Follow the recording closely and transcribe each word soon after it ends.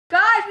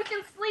we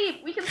can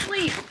sleep. We can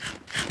sleep.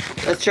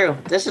 That's true.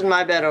 This is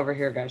my bed over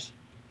here, guys.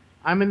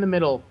 I'm in the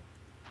middle.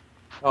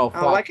 Oh,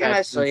 fuck. Oh, why can't I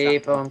that didn't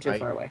sleep? sound Oh, I'm too right.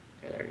 far away.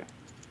 Okay, there we go.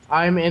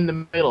 I'm in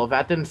the middle.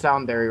 That didn't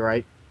sound very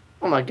right.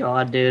 Oh my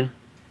god, dude.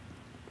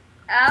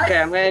 Alex,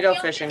 Okay, I'm gonna go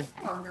fishing.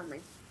 Oh, never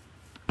mind.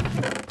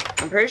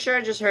 I'm pretty sure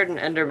I just heard an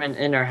Enderman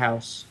in our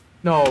house.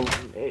 No,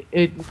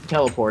 it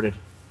teleported.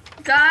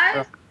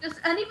 Guys, does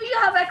any of you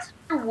have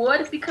extra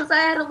wood? Because I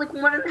had like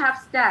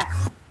 1.5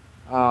 stacks.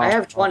 I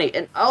have 20,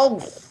 and oh,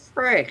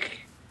 frick.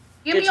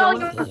 Give me all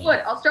your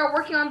wood. I'll start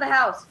working on the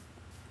house.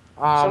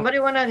 Somebody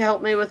want to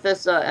help me with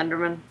this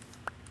Enderman?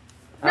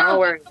 I don't know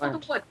where he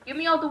went. The wood. Give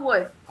me all the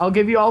wood. I'll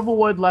give you all the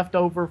wood left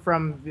over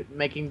from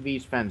making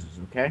these fences,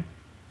 okay?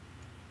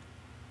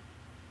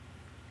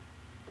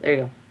 There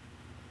you go.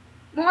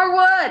 More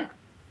wood.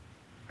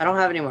 I don't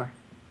have any more.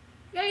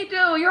 Yeah, you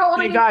do. You're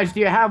holding. Hey guys,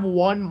 do you have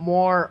one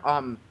more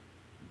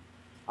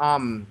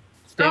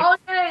stick?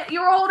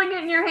 You were holding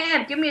it in your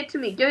hand. Give it to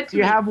me. Give it to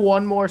me. Do you have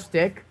one more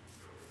stick?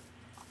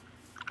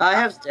 I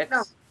have sticks.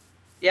 No.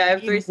 Yeah, I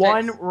have 3 sticks.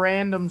 One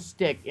random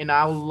stick, and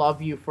I'll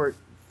love you for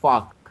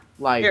fuck.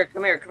 Like. Here,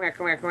 come here.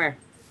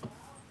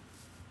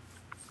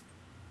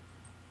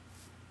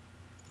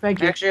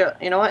 Thank you. Actually,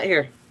 you know what?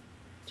 Here.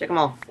 Check them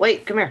all.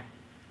 Wait, come here.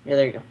 Yeah,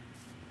 there you go.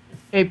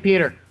 Hey,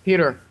 Peter.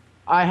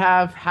 I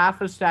have half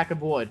a stack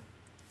of wood.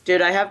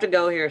 Dude, I have to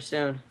go here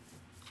soon.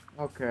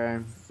 Okay,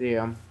 see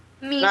ya.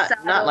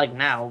 Not like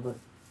now, but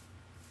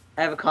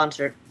I have a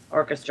concert,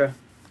 orchestra.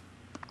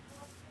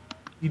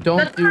 You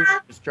don't do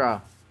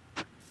orchestra.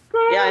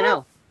 Yeah, I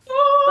know.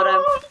 But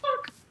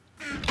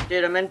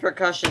dude, I'm in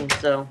percussion,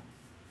 so.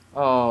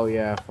 Oh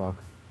yeah, fuck.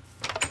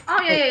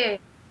 Oh yeah.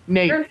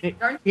 Nate,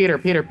 Peter.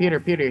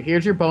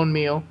 Here's your bone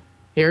meal.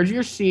 Here's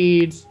your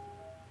seeds.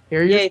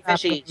 Here's your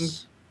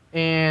fishies.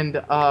 And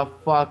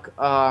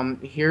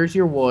here's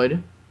your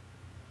wood.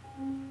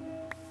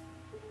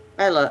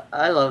 I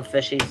love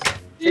fishies.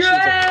 Yay!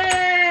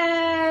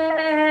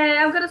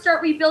 I'm gonna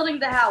start rebuilding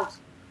the house.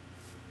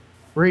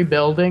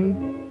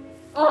 Rebuilding?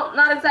 Oh,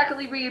 not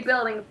exactly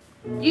rebuilding.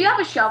 Do you have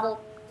a shovel?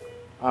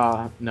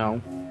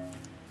 No.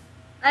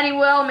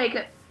 Anyway, I'll make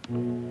it.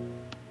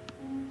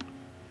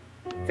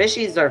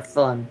 Fishies are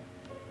fun.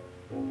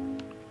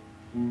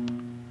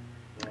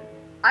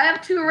 I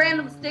have 2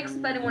 random sticks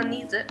if anyone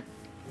needs it.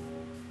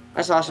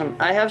 That's awesome.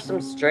 I have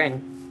some string.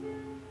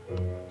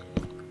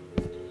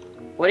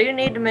 What do you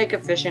need to make a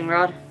fishing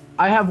rod?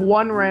 I have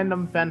 1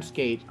 random fence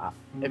gate,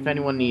 if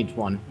anyone needs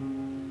one.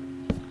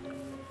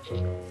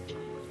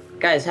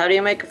 Guys, how do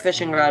you make a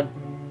fishing rod?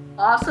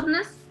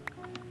 Awesomeness?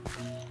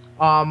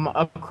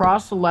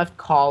 Across the left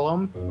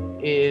column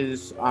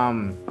is,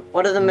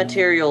 What are the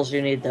materials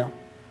you need, though?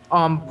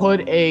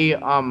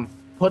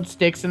 Put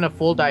sticks in a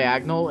full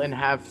diagonal and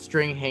have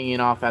string hanging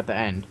off at the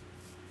end.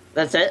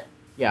 That's it?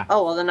 Yeah.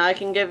 Oh, well then I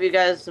can give you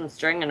guys some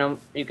string and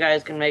you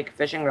guys can make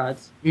fishing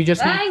rods. You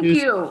just Thank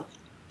you.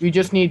 You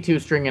just need 2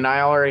 string, and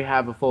I already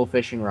have a full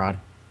fishing rod.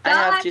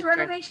 Guys,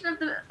 renovation of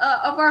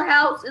our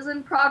house is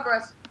in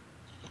progress.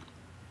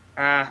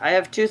 I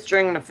have 2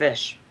 string and a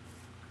fish.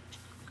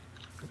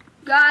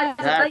 Guys,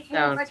 That I bet you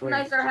sounds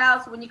recognize weird. our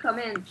house when you come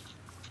in.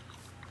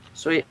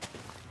 Sweet.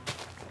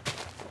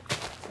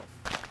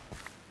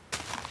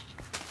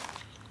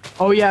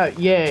 Oh yeah,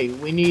 yay!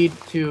 We need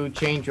to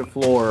change a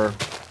floor.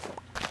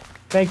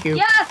 Thank you.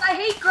 Yes, I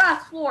hate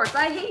grass floors.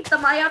 I hate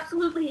them. I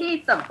absolutely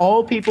hate them.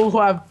 All people who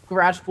have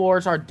grass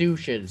floors are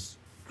douches.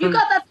 You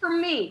got that from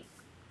me.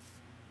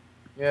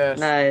 Yes.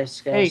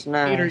 Nice, guys, Hey,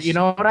 nice. Peter, you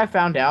know what I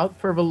found out?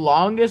 For the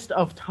longest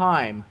of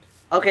time.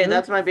 Okay,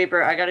 that's my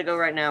beeper. I gotta go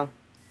right now.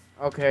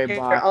 Okay, Here,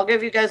 bye. I'll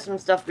give you guys some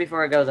stuff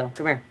before I go, though.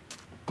 Come here.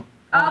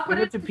 I'll put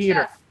give it to in the Peter.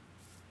 chest.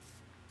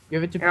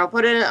 Give it to Here, I'll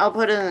put it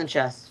in the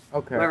chest.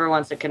 Okay. Whoever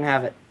wants it can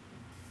have it.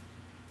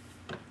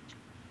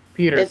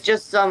 Peter. It's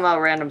just some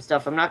random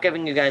stuff. I'm not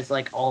giving you guys,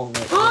 like, all of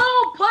it.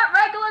 Oh, put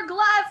regular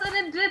glass and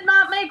it did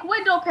not make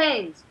window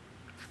panes.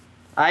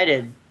 I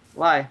did.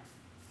 Why?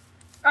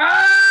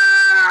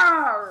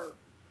 Arrgh!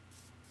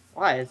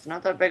 Why? It's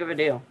not that big of a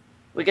deal.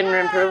 We can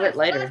improve it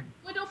later.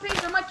 Window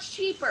panes are much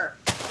cheaper.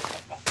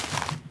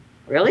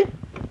 Really?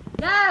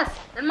 Yes,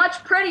 and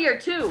much prettier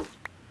too.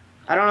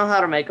 I don't know how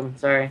to make them.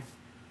 Sorry.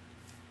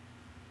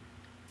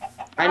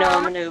 I know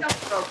I'm a noob.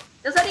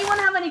 Does anyone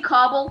have any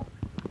cobble?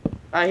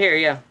 Here,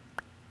 yeah.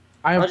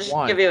 I have I'll just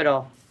one. give you it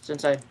all,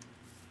 since I...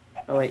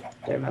 Oh, wait.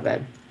 There, my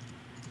bad.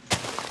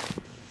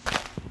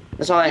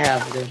 That's all I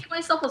have, I'll dude. make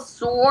myself a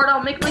sword.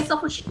 I'll make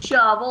myself a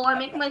shovel. I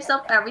make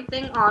myself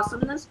everything.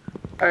 Awesomeness.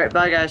 Alright,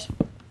 bye, guys.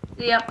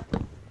 Yep.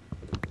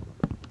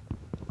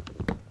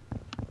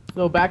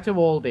 So back to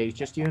old days,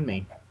 just you and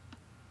me.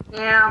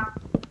 Yeah.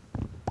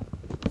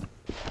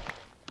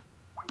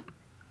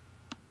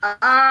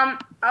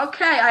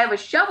 Okay, I have a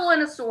shovel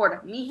and a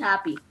sword. Me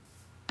happy.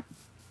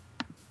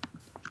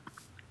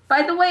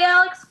 By the way,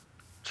 Alex,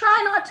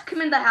 try not to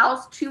come in the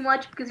house too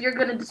much because you're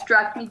gonna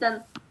distract me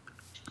then.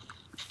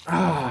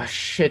 Ah,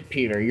 shit,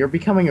 Peter. You're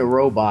becoming a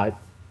robot.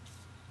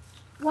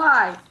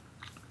 Why?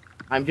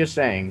 I'm just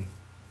saying.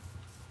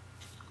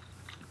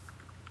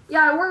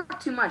 Yeah, I work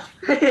too much.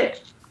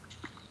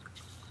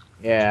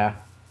 Yeah.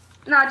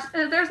 No,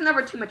 there's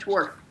never too much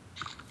work.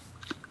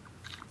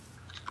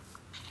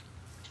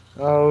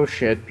 Oh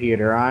shit,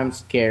 Peter, I'm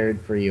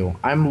scared for you.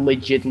 I'm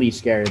legitly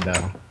scared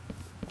though.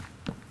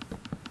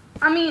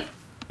 I mean,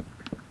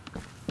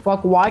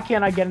 Fuck, why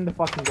can't I get in the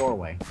fucking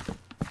doorway?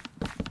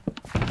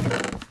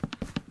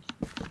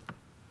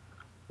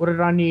 What did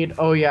I need?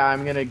 Oh yeah,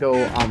 I'm gonna go,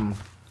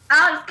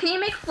 Alex, can you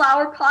make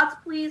flower pots,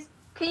 please?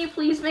 Can you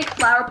please make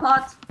flower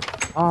pots?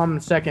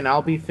 second,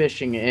 I'll be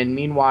fishing, and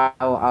meanwhile,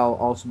 I'll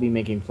also be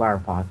making flower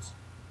pots.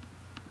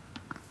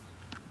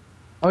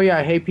 Oh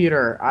yeah, hey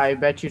Peter, I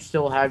bet you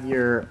still have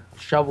your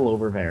shovel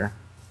over there.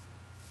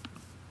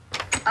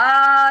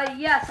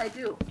 Yes, I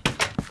do.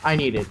 I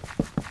need it.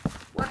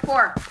 What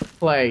for?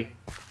 Play.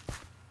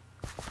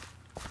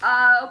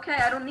 Okay,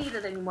 I don't need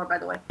it anymore, by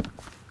the way.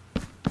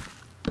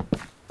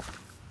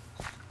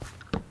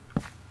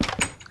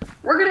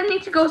 We're gonna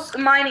need to go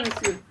mining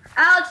soon.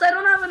 Alex, I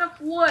don't have enough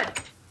wood.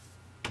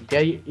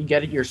 You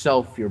get it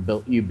yourself, you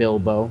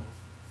Bilbo.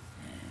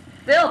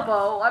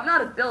 Bilbo? I'm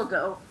not a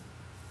Bilbo.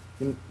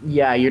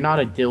 Yeah, you're not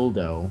a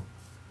dildo.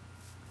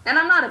 And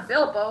I'm not a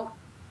Bilbo.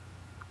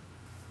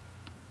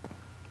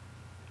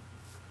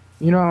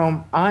 You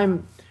know,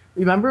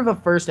 remember the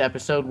first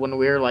episode when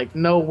we were like,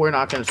 no, we're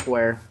not gonna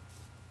swear.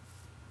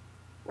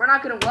 We're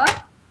not gonna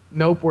what?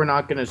 Nope, we're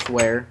not gonna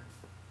swear.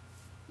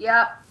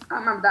 Yep, I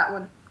remember that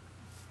one.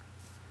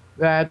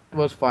 That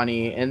was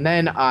funny, and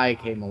then I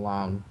came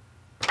along.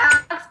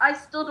 Alex, I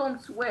still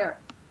don't swear.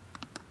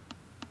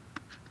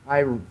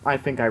 I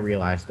think I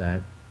realized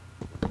that.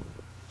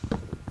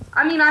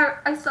 I mean,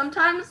 I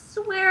sometimes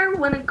swear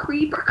when a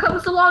creeper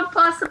comes along,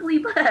 possibly,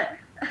 but...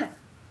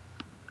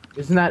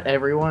 Isn't that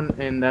everyone?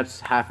 And that's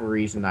half a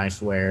reason I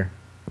swear.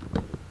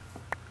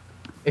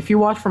 If you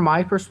watch from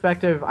my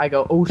perspective, I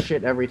go, oh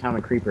shit, every time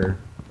a creeper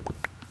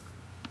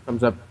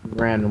comes up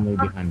randomly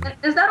behind me.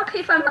 Is that okay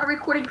if I'm not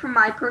recording from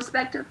my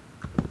perspective?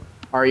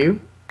 Are you?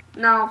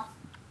 No.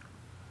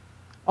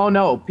 Oh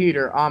no,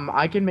 Peter,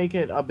 I can make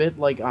it a bit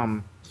like,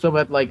 so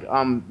that like,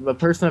 the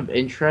person of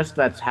interest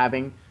that's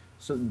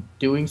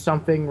doing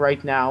something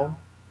right now,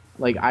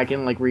 like, I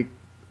can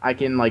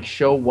like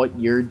show what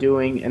you're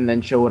doing and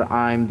then show what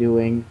I'm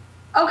doing.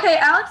 Okay,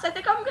 Alex, I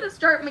think I'm gonna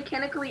start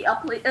mechanically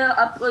uploading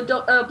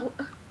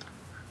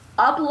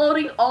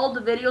all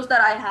the videos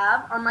that I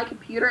have on my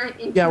computer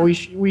into... Yeah,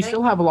 we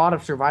still have a lot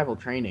of survival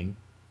training.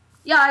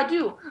 Yeah, I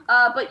do.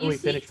 But you We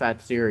see... finished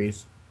that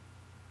series.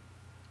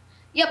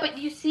 Yeah, but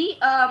you see,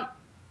 I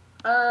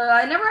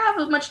never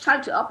have much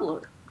time to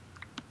upload.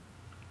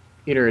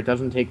 Peter, it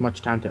doesn't take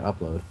much time to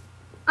upload.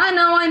 I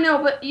know,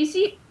 but you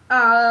see,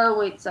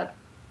 wait a sec.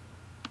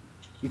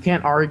 You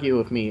can't argue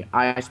with me.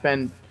 I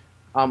spend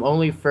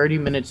only 30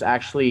 minutes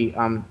actually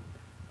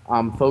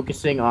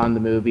focusing on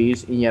the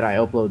movies, and yet I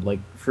upload like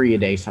 3 a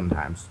day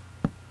sometimes.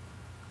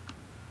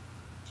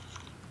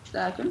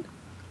 Second.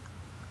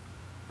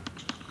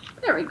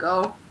 There we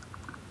go.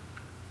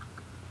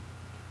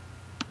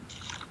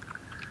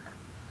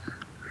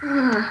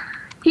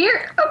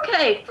 Here,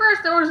 okay,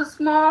 first there was a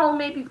small,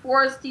 maybe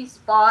foresty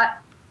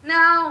spot.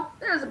 Now,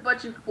 there's a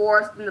bunch of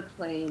forest in the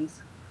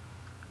plains.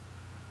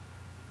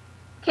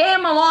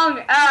 Came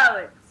along,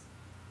 Alex.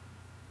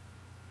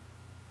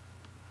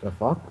 The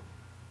fuck?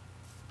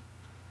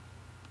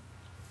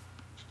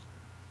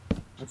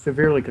 I'm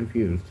severely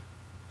confused.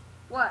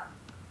 What?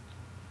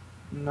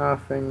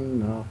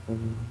 Nothing.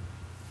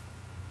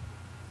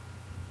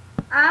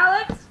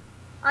 Alex,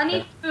 I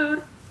need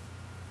food.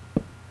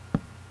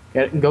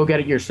 Go get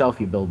it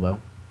yourself, you Bilbo.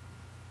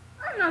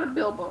 I'm not a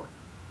Bilbo.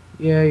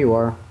 Yeah, you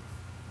are.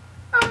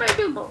 I'm a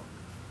Bilbo.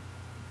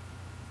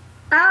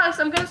 Alex,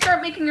 I'm gonna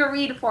start making a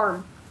reed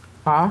farm.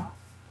 Huh?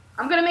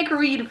 I'm gonna make a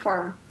reed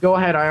farm. Go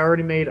ahead. I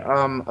already made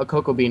a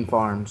cocoa bean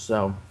farm,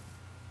 so.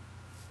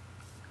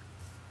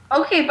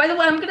 Okay, by the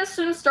way, I'm gonna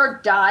soon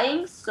start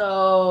dying,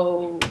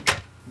 so...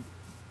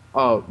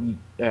 Oh,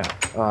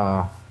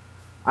 yeah.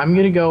 I'm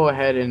gonna go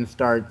ahead and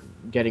start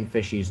getting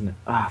fishies.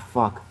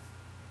 Fuck.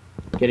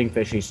 Getting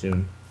fishy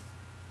soon.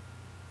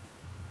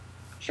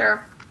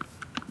 Sure.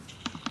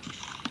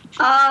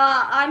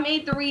 I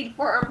made the reed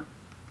farm.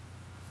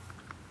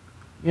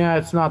 Yeah,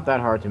 it's not that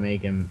hard to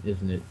make him,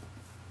 isn't it?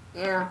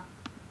 Yeah.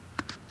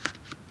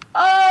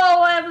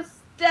 Oh, I have a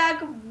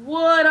stack of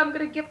wood. I'm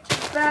gonna give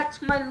it back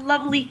to my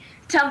lovely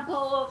temple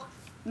of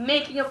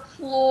making a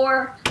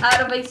floor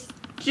out of a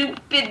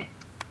stupid...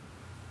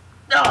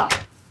 Ugh.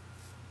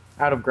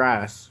 Out of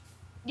grass.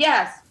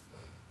 Yes.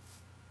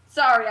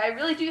 Sorry, I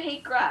really do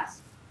hate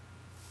grass.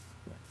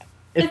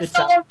 It's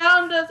all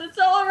around us. It's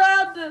all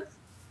around us.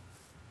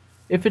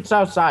 If it's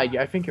outside,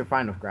 I think you're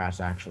fine with grass,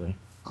 actually.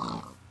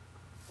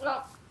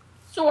 Well,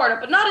 sort of,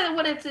 but not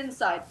when it's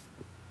inside.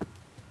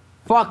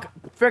 Fuck,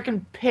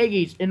 frickin'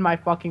 piggies in my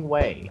fucking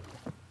way.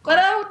 But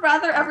I would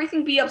rather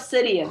everything be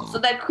obsidian, so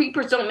that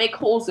creepers don't make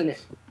holes in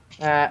it.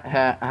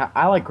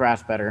 I like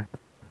grass better.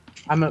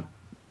 I'm a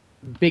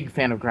big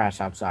fan of grass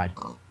outside.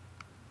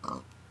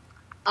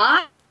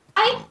 I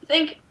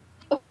think...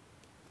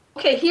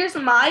 Okay, here's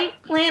my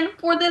plan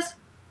for this.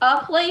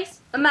 A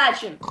place,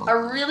 imagine, a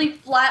really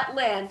flat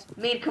land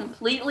made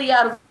completely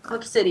out of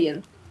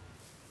obsidian.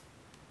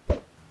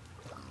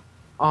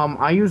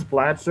 I used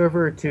Vlad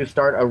server to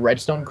start a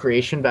redstone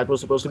creation that was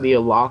supposed to be a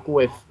lock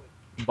with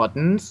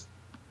buttons.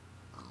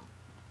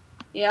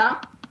 Yeah?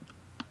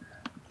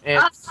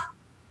 It's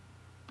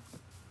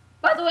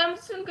By the way, I'm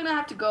soon gonna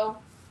have to go.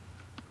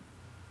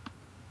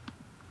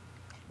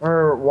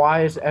 or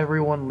why is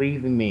everyone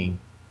leaving me?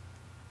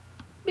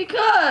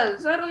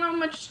 Because I don't have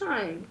much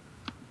time.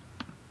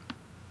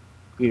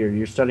 Peter,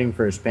 you're studying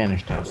for a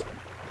Spanish test.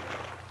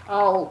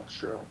 Oh,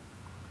 true.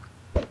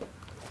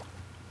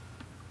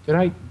 Did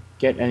I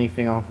get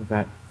anything off of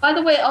that? By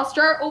the way, I'll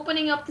start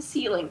opening up the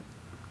ceiling.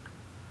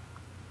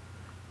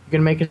 You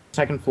gonna make a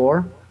second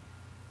floor?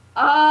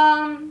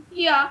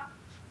 Yeah.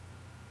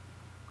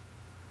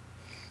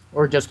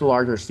 Or just a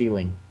larger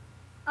ceiling?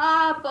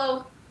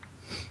 Both.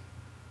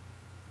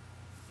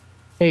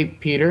 Hey,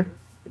 Peter.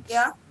 It's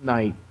Yeah?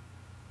 night.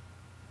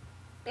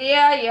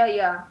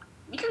 Yeah.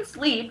 You can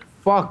sleep.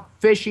 Fuck,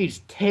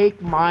 fishies,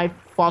 take my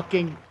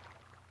fucking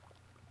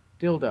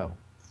dildo.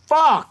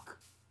 Fuck!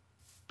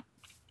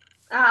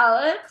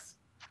 Alex?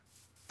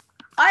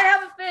 I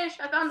have a fish.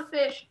 I found a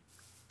fish.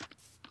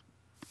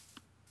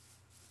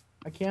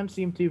 I can't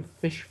seem to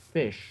fish.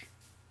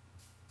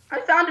 I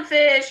found a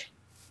fish.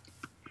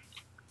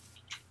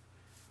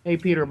 Hey,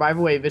 Peter, by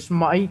the way, this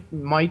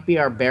might be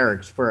our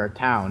barracks for our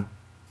town.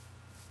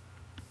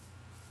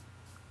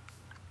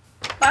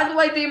 By the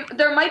way,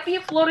 there might be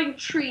a floating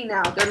tree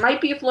now. There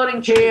might be a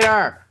floating tree.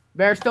 Peter!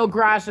 There's still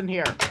grass in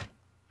here.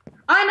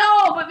 I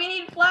know, but we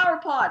need flower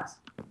pots.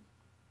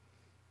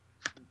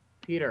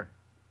 Peter.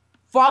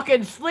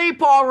 Fucking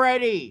sleep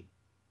already!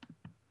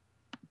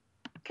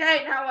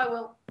 Okay, now I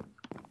will.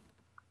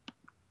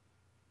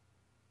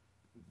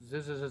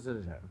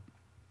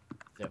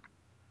 Zip.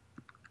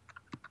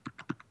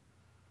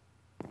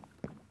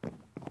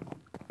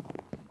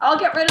 I'll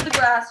get rid of the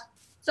grass.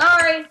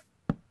 Sorry.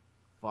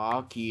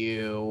 Fuck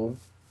you.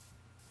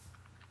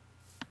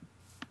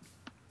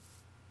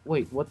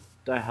 Wait, what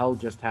the hell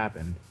just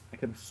happened? I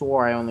could have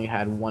swore I only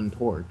had one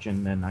torch,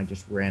 and then I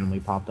just randomly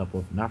popped up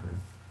with another.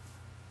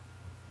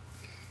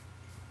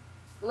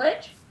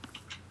 Glitch?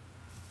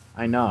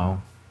 I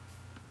know.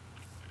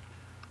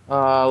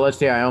 Let's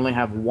see, I only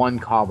have one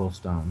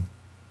cobblestone.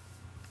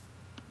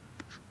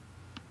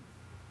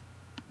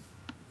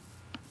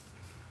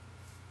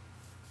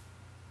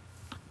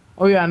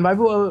 Oh yeah, and by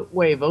the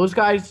way, those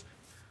guys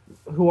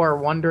who are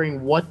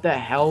wondering why the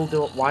hell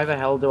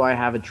do I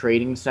have a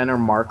trading center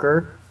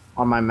marker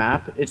on my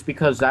map, it's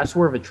because that's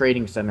where the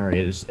trading center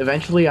is.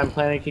 Eventually, I'm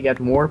planning to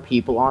get more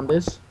people on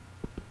this.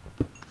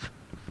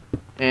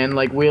 And,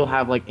 like, we'll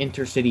have, like,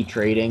 intercity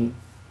trading.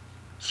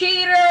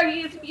 Cheater!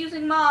 He's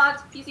using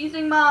mods. He's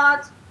using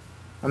mods.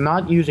 I'm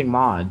not using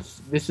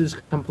mods. This is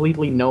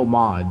completely no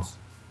mods.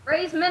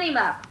 Raise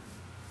minimap.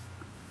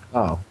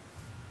 Oh.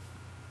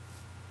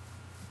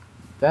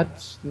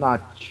 That's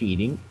not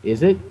cheating,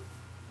 is it?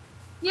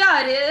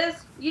 Yeah, it is.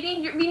 We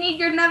need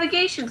your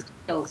navigation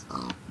skills.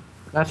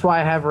 That's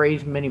why I have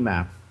raised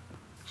minimap.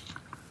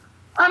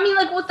 I mean,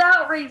 like,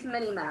 without raise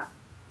minimap.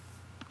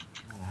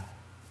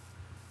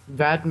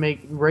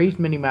 Raised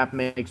minimap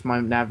makes my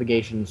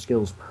navigation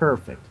skills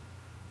perfect.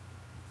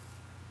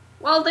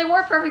 Well, they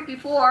were perfect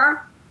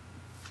before.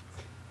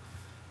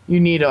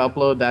 You need to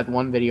upload that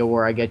one video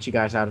where I get you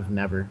guys out of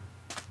Never.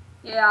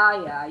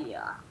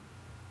 Yeah.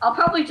 I'll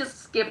probably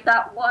just skip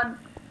that one.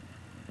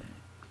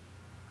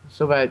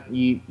 So that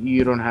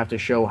you don't have to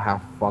show how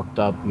fucked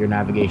up your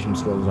navigation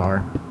skills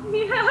are.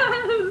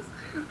 Yes.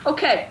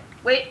 Okay,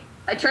 wait.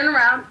 I turn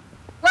around.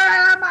 Where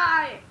am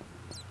I?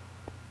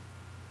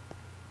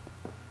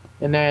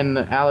 And then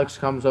Alex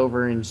comes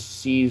over and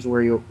sees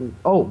where you...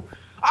 Oh!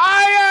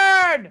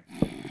 Iron!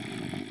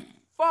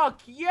 Fuck,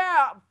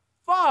 yeah!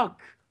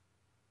 Fuck!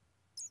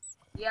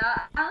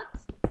 Yeah, Alex?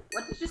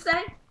 What did you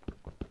say?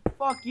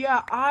 Fuck,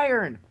 yeah,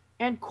 iron!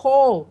 And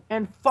coal!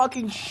 And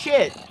fucking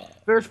shit!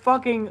 There's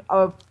fucking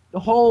a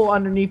hole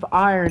underneath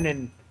iron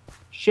and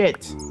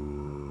shit.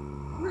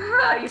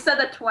 You said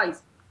that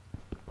twice.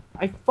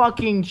 I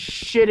fucking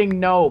shitting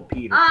no,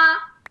 Peter. I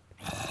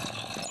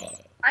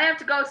have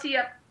to go see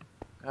ya.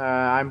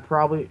 I'm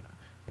probably...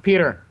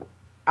 Peter,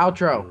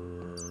 outro.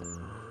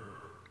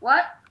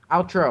 What?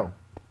 Outro.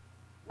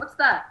 What's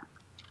that?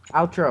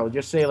 Outro.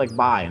 Just say, like,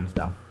 bye and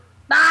stuff.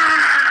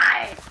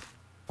 Bye!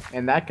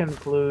 And that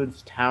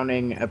concludes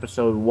Towning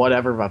episode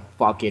whatever the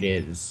fuck it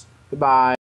is. Goodbye.